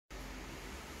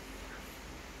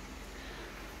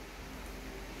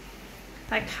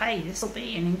Okay, this will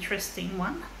be an interesting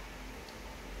one.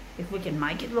 If we can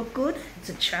make it look good. It's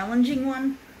a challenging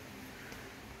one.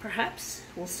 Perhaps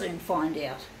we'll soon find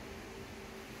out.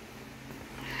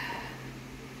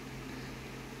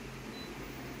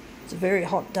 It's a very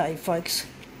hot day, folks.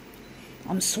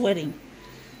 I'm sweating.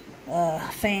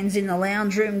 Fans in the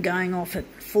lounge room going off at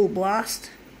full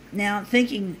blast. Now I'm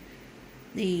thinking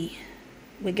we're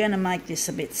going to make this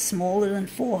a bit smaller than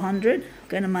 400. We're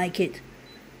going to make it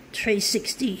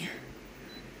 360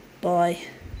 by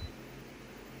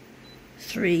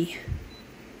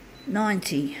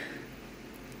 390.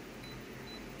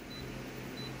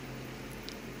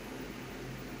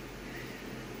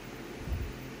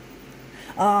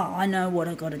 I know what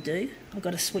I've got to do. I've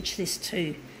got to switch this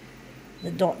to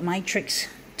the dot matrix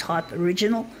type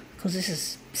original, because this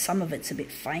is, some of it's a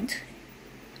bit faint.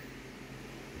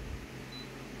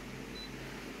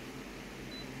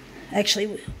 Actually,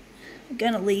 we're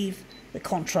going to leave the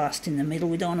contrast in the middle.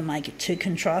 We don't want to make it too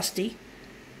contrasty.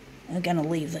 I'm going to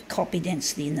leave the copy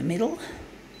density in the middle.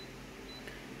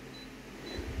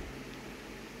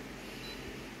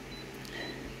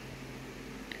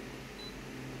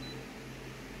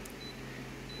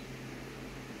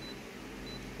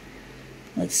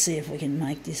 Let's see if we can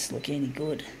make this look any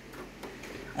good.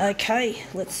 Okay,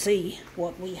 let's see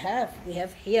what we have. We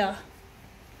have here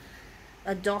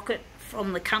a docket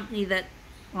from the company that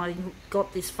I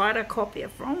got this photocopier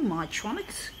from,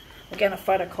 Mytronics. We're going to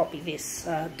photocopy this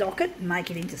docket and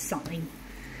make it into something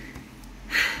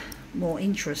more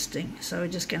interesting. So we're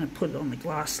just going to put it on the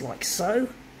glass like so.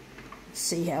 Let's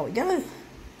see how we go.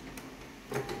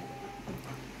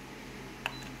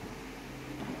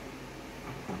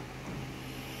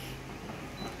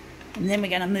 And then we're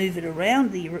going to move it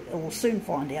around. We'll soon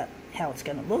find out how it's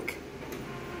going to look.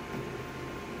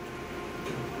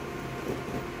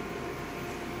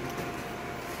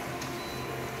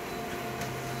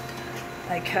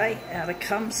 Okay, out it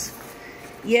comes.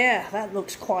 Yeah, that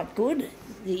looks quite good.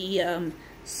 The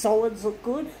solids look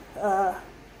good.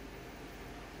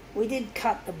 We did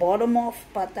cut the bottom off,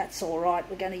 but that's alright.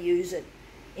 We're going to use it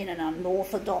in an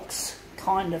unorthodox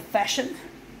kind of fashion.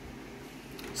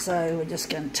 So we're just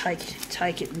going to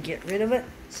take it and get rid of it.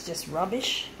 It's just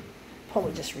rubbish.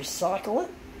 Probably just recycle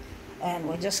it. And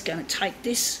we're just going to take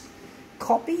this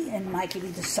copy and make it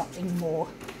into something more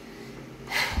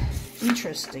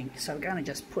interesting. So we're going to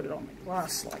just put it on the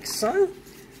glass like so.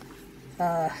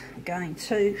 We're going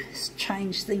to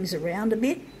change things around a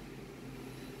bit.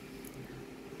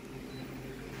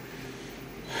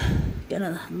 Going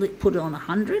to put it on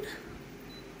 100.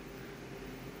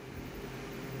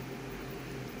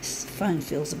 This phone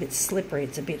feels a bit slippery.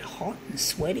 It's a bit hot and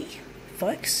sweaty,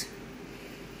 folks.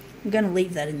 I'm going to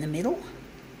leave that in the middle.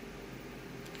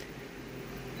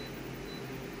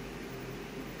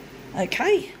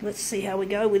 Okay, let's see how we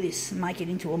go with this. Make it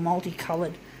into a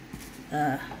multicoloured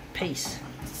piece.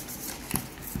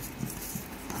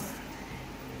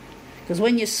 Because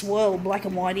when you swirl black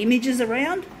and white images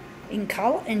around in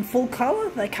colour, in full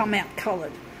colour, they come out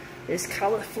coloured. There's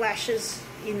colour flashes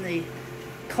in the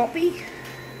copy.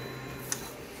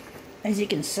 As you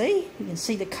can see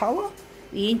the colour,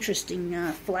 the interesting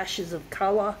flashes of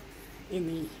colour in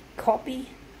the copy.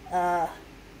 Going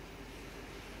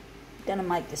to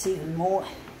make this even more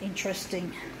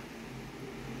interesting.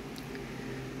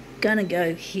 Going to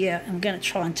go here. I'm going to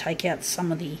try and take out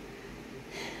some of the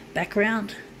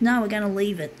background. No, we're going to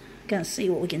leave it. Going to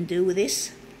see what we can do with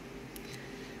this.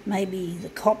 Maybe the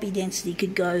copy density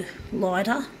could go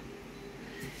lighter.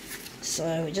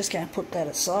 So we're just going to put that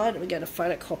aside. We're going to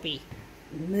photocopy,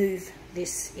 move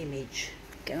this image.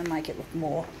 Going to make it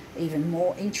look even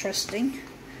more interesting.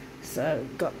 So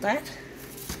got that.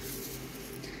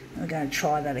 We're going to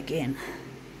try that again.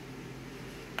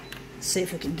 See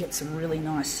if we can get some really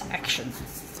nice action.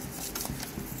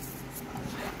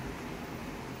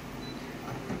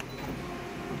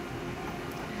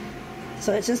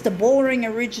 So it's just a boring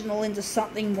original into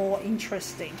something more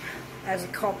interesting as a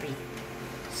copy.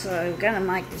 So we're going to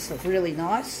make this look really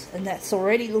nice, and that's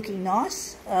already looking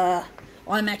nice. I'm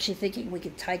actually thinking we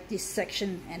could take this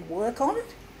section and work on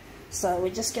it. So we're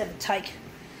just going to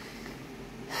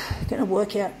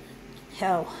work out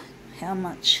how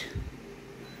much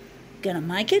we're going to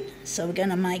make it. So we're going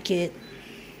to make it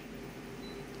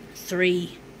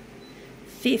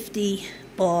 350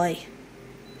 by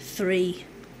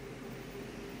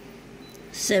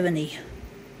 370.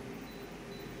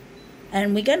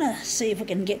 And we're going to see if we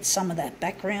can get some of that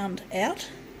background out.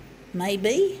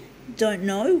 Maybe. Don't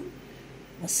know.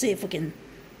 We'll see if we can.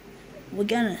 We're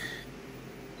going to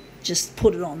just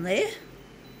put it on there.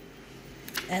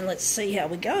 And let's see how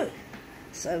we go.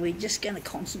 So we're just going to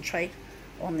concentrate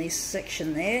on this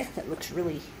section there. That looks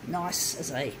really nice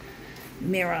as a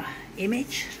mirror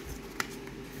image.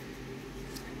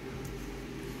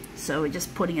 So we're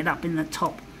just putting it up in the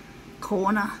top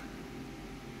corner.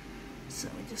 So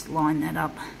we just line that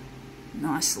up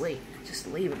nicely. Just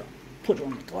leave it, put it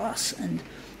on the glass, and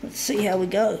let's see how we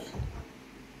go.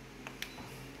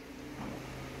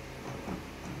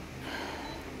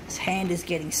 This hand is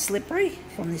getting slippery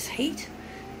from this heat,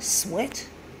 sweat.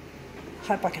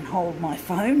 Hope I can hold my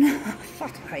phone.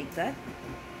 Fuck, I hate that.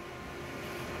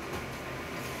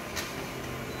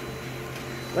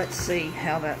 Let's see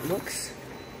how that looks.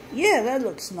 Yeah, that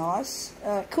looks nice.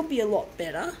 Could be a lot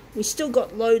better. We still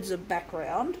got loads of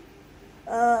background.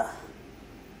 But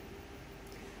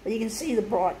you can see the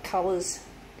bright colours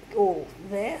all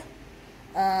there.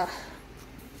 I'm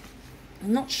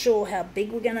not sure how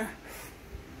big we're going to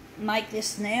make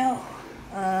this now.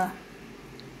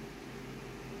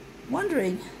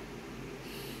 Wondering.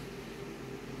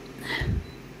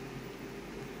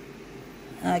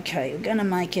 Okay, we're going to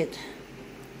make it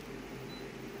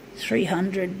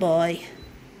 300 by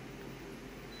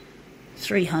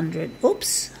 300.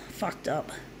 Oops, fucked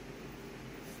up.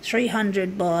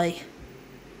 300 by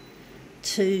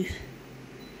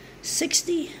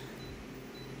 260.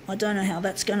 I don't know how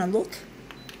that's going to look.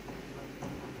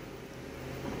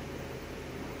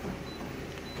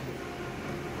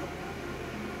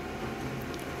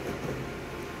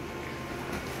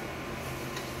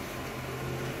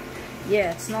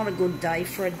 Yeah, it's not a good day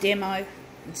for a demo.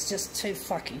 It's just too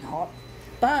fucking hot.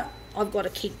 But I've got to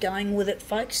keep going with it,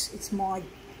 folks. It's my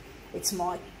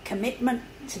commitment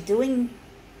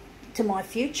to my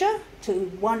future, to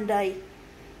one day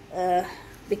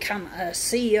become a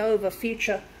CEO of a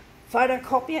future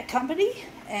photocopier company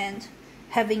and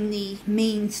having the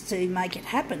means to make it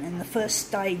happen. And the first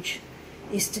stage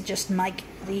is to just make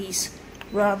these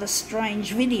rather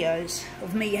strange videos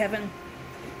of me having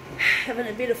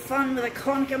a bit of fun with a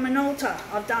Konica Minolta.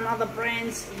 I've done other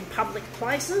brands in public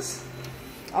places.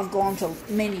 I've gone to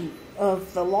many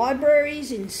of the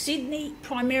libraries in Sydney,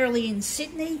 primarily in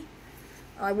Sydney.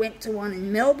 I went to one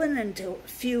in Melbourne and to a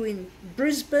few in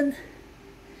Brisbane.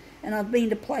 And I've been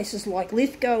to places like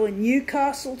Lithgow and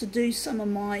Newcastle to do some of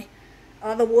my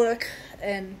other work.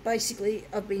 And basically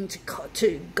I've been to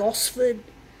Gosford.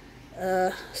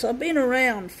 So I've been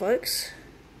around, folks.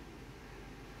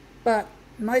 But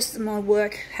most of my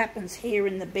work happens here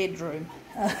in the bedroom.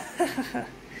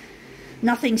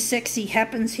 Nothing sexy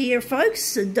happens here, folks,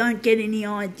 so don't get any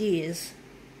ideas.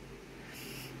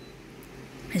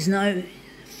 There's no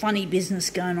funny business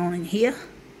going on in here.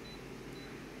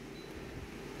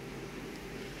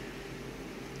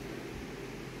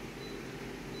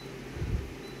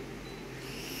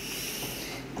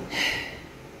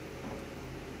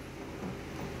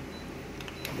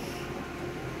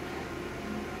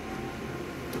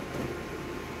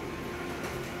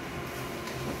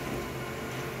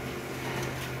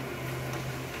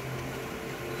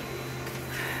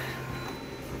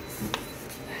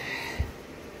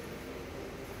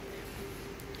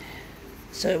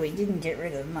 So we didn't get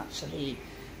rid of much of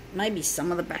maybe some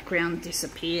of the background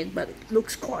disappeared, but it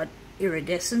looks quite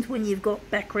iridescent when you've got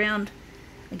background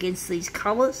against these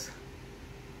colours.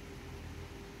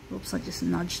 Oops, I just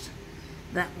nudged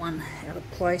that one out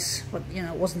of place, but you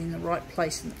know, it wasn't in the right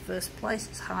place in the first place.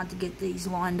 It's hard to get these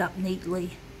lined up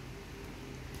neatly.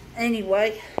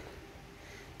 Anyway,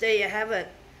 there you have it.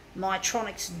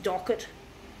 Mytronics docket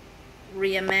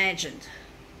reimagined.